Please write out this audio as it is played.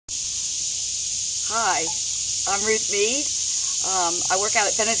Hi, I'm Ruth Mead. I work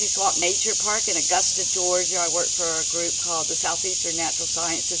out at Fantasy Swamp Nature Park in Augusta, Georgia. I work for a group called the Southeastern Natural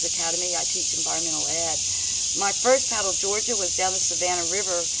Sciences Academy. I teach environmental ed. My first paddle, Georgia, was down the Savannah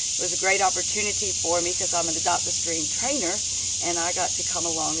River. It was a great opportunity for me because I'm an adopt-a-stream trainer, and I got to come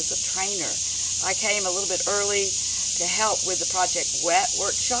along as a trainer. I came a little bit early to help with the Project Wet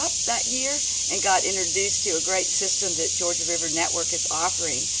workshop that year and got introduced to a great system that Georgia River Network is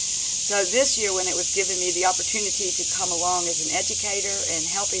offering. So this year, when it was giving me the opportunity to come along as an educator and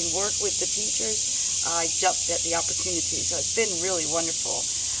helping work with the teachers, I jumped at the opportunity. So it's been really wonderful.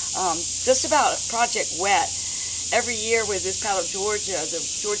 Just about Project Wet, every year with this Paddle Georgia, the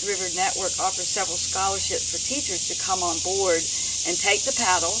Georgia River Network offers several scholarships for teachers to come on board and take the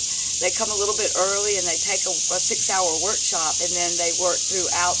paddle. They come a little bit early and they take a 6-hour workshop, and then they work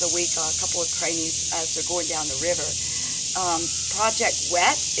throughout the week on a couple of trainings as they're going down the river. Project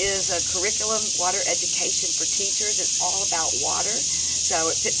Wet is a curriculum, water education for teachers. It's all about water, so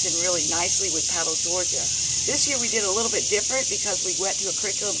it fits in really nicely with Paddle Georgia. This year we did a little bit different because we went to a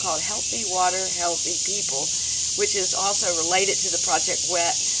curriculum called Healthy Water, Healthy People, which is also related to the Project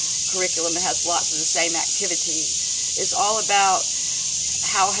Wet curriculum. It has lots of the same activities. It's all about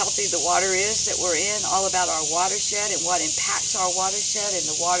how healthy the water is that we're in, all about our watershed and what impacts our watershed and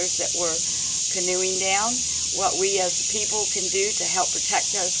the waters that we're canoeing down, what we as people can do to help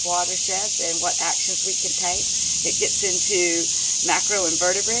protect those watersheds and what actions we can take. It gets into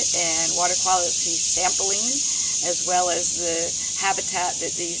macroinvertebrate and water quality sampling, as well as the habitat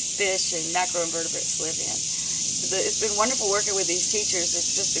that these fish and macroinvertebrates live in. It's been wonderful working with these teachers.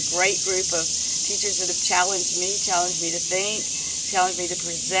 It's just a great group of teachers that have challenged me to think, challenged me to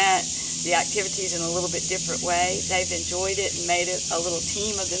present the activities in a little bit different way. They've enjoyed it and made it a little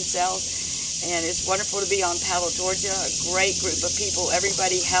team of themselves. And it's wonderful to be on Paddle Georgia, a great group of people.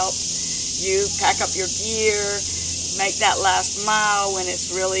 Everybody helps you pack up your gear, make that last mile when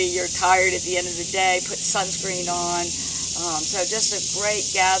it's really, you're tired at the end of the day, put sunscreen on. So just a great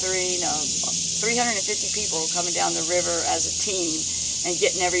gathering of 350 people coming down the river as a team and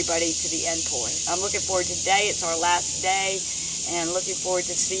getting everybody to the end point. I'm looking forward to today. It's our last day, and looking forward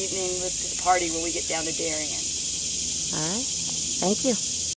to this evening to the party when we get down to Darien. All right. Thank you.